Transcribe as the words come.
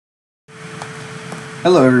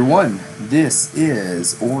Hello everyone, this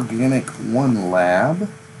is Organic One Lab. This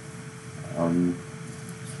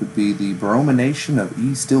would be the bromination of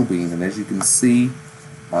Stilbene, and as you can see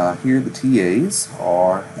here the TAs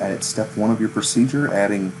are at step 1 of your procedure,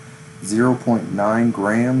 adding 0.9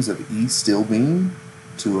 grams of Stilbene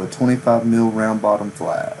to a 25 mil round bottom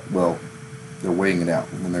flask. Well, they're weighing it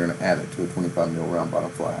out and then they're going to add it to a 25 mil round bottom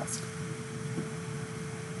flask.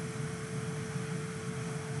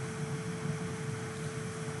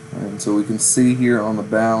 And so we can see here on the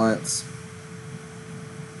balance,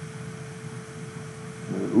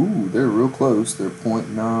 ooh, they're real close. They're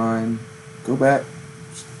 0.9. Go back.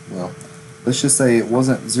 Well, let's just say it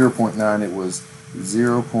wasn't 0.9, it was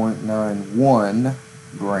 0.91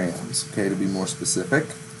 grams, okay, to be more specific.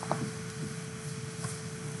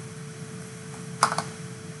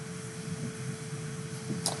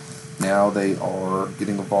 Now they are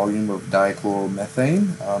getting a volume of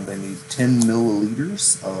dichloromethane. They need 10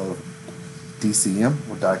 milliliters of DCM,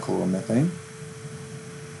 or dichloromethane.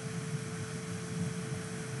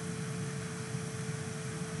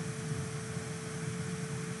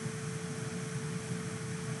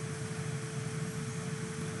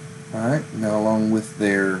 Alright, now along with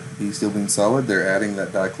their Stilbene solid, they're adding that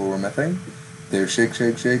dichloromethane. They're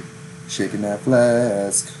shaking that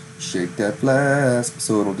flask. Shake that flask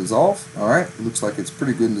so it'll dissolve. Alright, looks like it's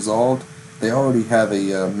pretty good and dissolved. They already have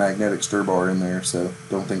a magnetic stir bar in there, so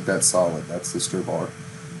don't think that's solid. That's the stir bar.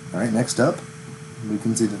 Alright, next up, we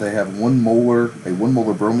can see that they have a 1 molar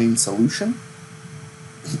bromine solution.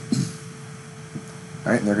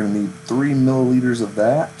 Alright, and they're going to need 3 milliliters of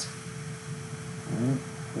that. Alright,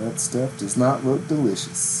 that stuff does not look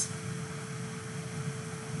delicious.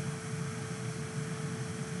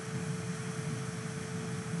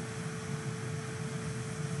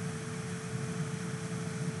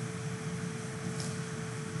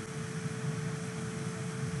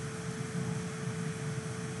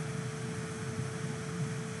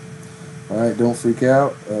 Alright, don't freak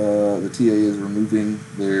out. The TA is removing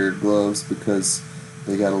their gloves because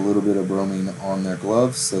they got a little bit of bromine on their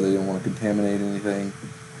gloves, so they don't want to contaminate anything,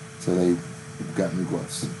 so they got new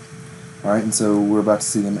gloves. Alright, and so we're about to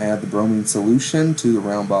see them add the bromine solution to the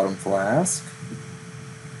round bottom flask.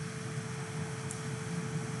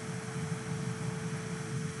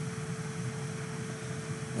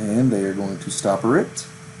 And they are going to stopper it.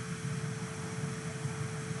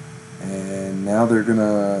 And now they're going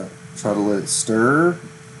to try to let it stir.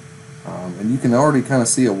 And you can already kind of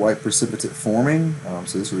see a white precipitate forming,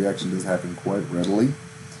 so this reaction does happen quite readily.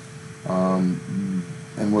 And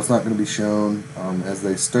what's not going to be shown as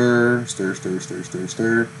they stir,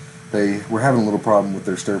 they were having a little problem with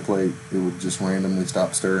their stir plate. It would just randomly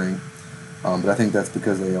stop stirring. But I think that's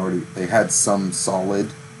because they had some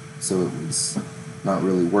solid, so it was not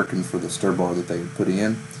really working for the stir bar that they had put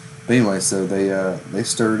in. But anyway, so they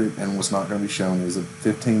stirred it, and what's not going to be shown is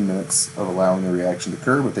 15 minutes of allowing the reaction to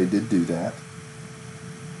occur, but they did do that.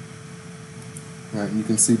 Right, and you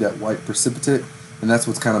can see that white precipitate, and that's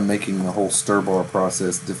what's kind of making the whole stir bar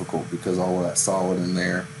process difficult, because all of that solid in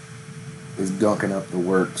there is gunking up the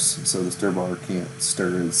works, so the stir bar can't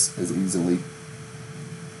stir as easily.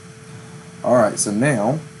 Alright, so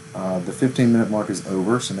now the 15-minute mark is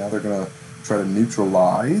over, so now they're going to try to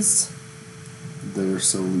neutralize their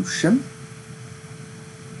solution.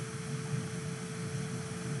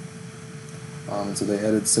 And so they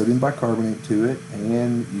added sodium bicarbonate to it,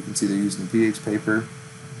 and you can see they're using the pH paper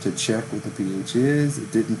to check what the pH is. It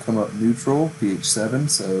didn't come up neutral, pH 7,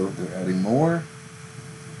 so they're adding more.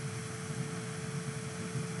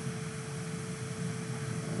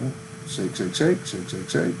 Shake.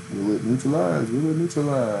 Will it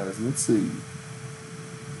neutralize? Let's see.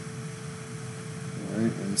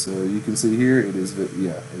 Alright, and so you can see here it is,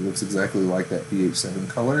 yeah, it looks exactly like that pH 7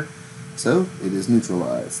 color, so it is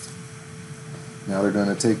neutralized. Now they're going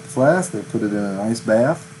to take the flask, they put it in an ice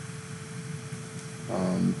bath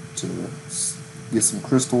to get some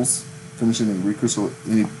crystals, finishing any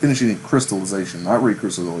crystallization, not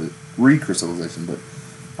recrystallization, but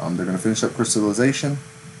they're going to finish up crystallization.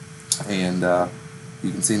 And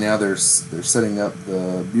you can see now they're setting up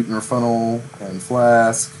the butyner funnel and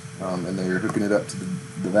flask, and they're hooking it up to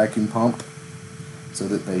the vacuum pump so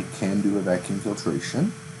that they can do a vacuum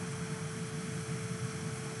filtration.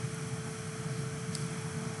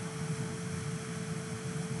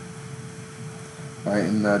 Alright,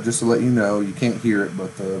 and just to let you know, you can't hear it,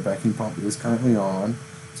 but the vacuum pump is currently on,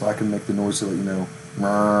 so I can make the noise to let you know.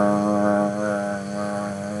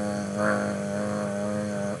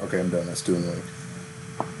 Okay, I'm done. That's too annoying.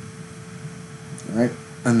 Alright,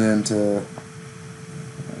 and then to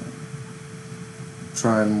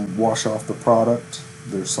try and wash off the product.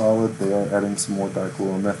 they're solid, they are adding some more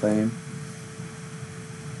dichloromethane.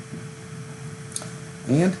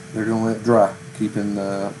 And they're going to let it dry, keeping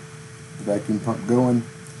the vacuum pump going.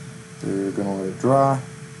 They're going to let it dry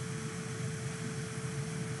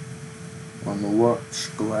on the watch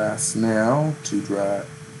glass now to dry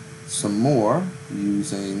some more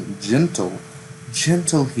using gentle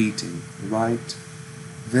heating, right?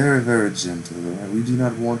 Very, very gentle. Right? We do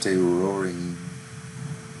not want a roaring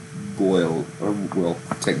boil, or well,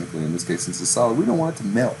 technically in this case since it's solid, we don't want it to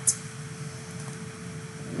melt.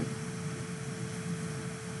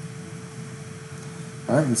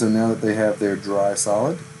 Alright, and so now that they have their dry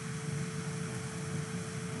solid,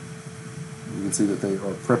 you can see that they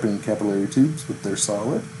are prepping capillary tubes with their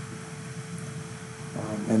solid.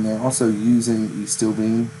 And they're also using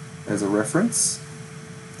E-Stilbene as a reference.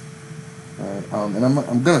 And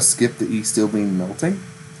I'm going to skip the E-Stilbene melting.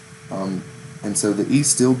 And so the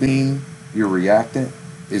E-Stilbene, your reactant,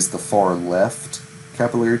 is the far left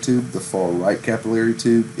capillary tube. The far right capillary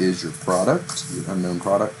tube is your product, your unknown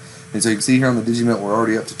product. And so you can see here on the Digimelt we're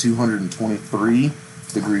already up to 223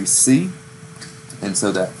 degrees C. And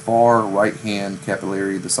so that far right hand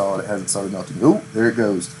capillary, the solid, it hasn't started melting. Oh, there it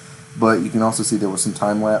goes. But you can also see there was some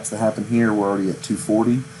time lapse that happened here. We're already at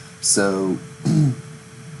 240. So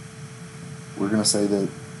we're going to say that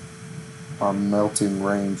our melting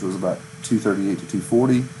range was about 238 to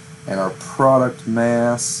 240. And our product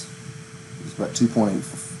mass is about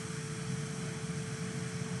 2.84.